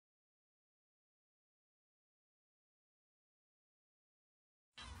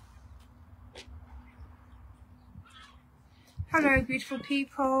Hello beautiful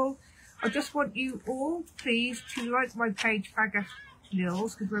people, I just want you all please to like my page Fagash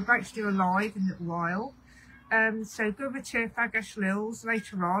Lils because we're about to do a live in a little while. So go over to Fagash Lils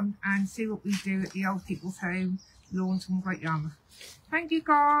later on and see what we do at the old people's home, Lawnton, Great Yarmouth. Thank you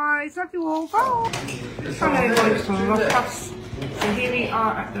guys, love you all, bye! Hello guys from Rockhouse. So here we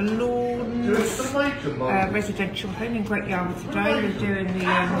are at the Lawns residential home in Great Yarmouth today. We're doing the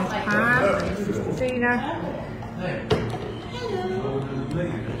pan. This is Christina.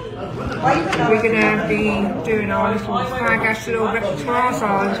 We're going to be doing our little Fagash little repertoire, so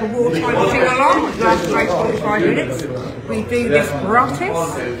our little wartime sing along, which lasts about 45 minutes. We do this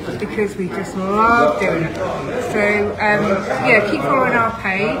gratis because we just love doing it. So yeah, keep following our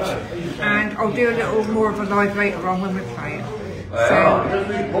page and I'll do a little more of a live later on when we're playing.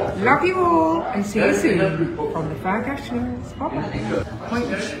 So love you all and see you soon from the Fagash Lils. Bye.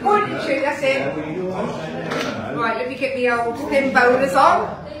 Point and shoot, that's it. Right, let me get the old thin bowlers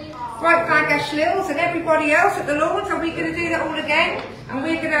on. Right, Fagash Lils and everybody else at the Lawns, are we going to do that all again? And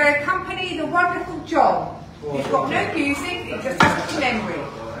we're going to accompany the wonderful John. He's got no music, it just has a memory.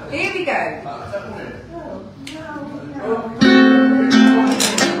 Here we go.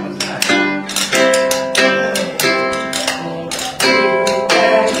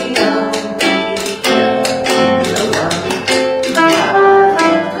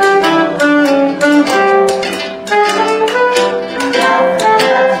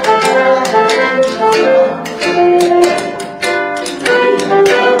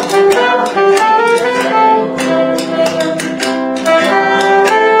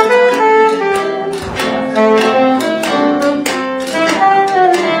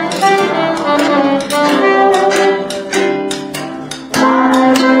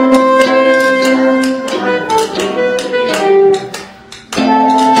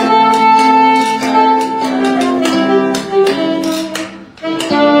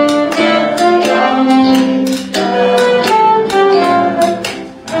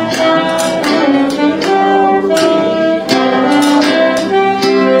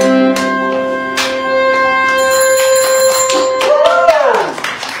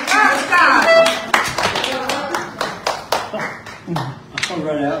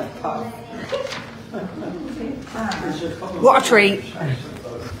 What a treat!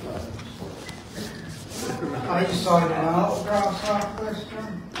 I decided an autograph after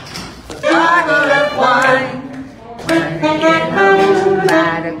Bottle of wine when we get home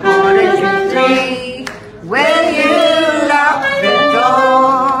at 2:45. When you lock the door,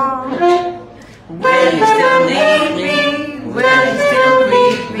 will you still need me? Will you still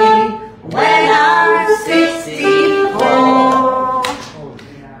need me when I'm 64?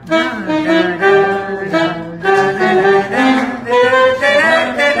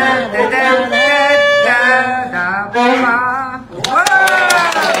 Bye.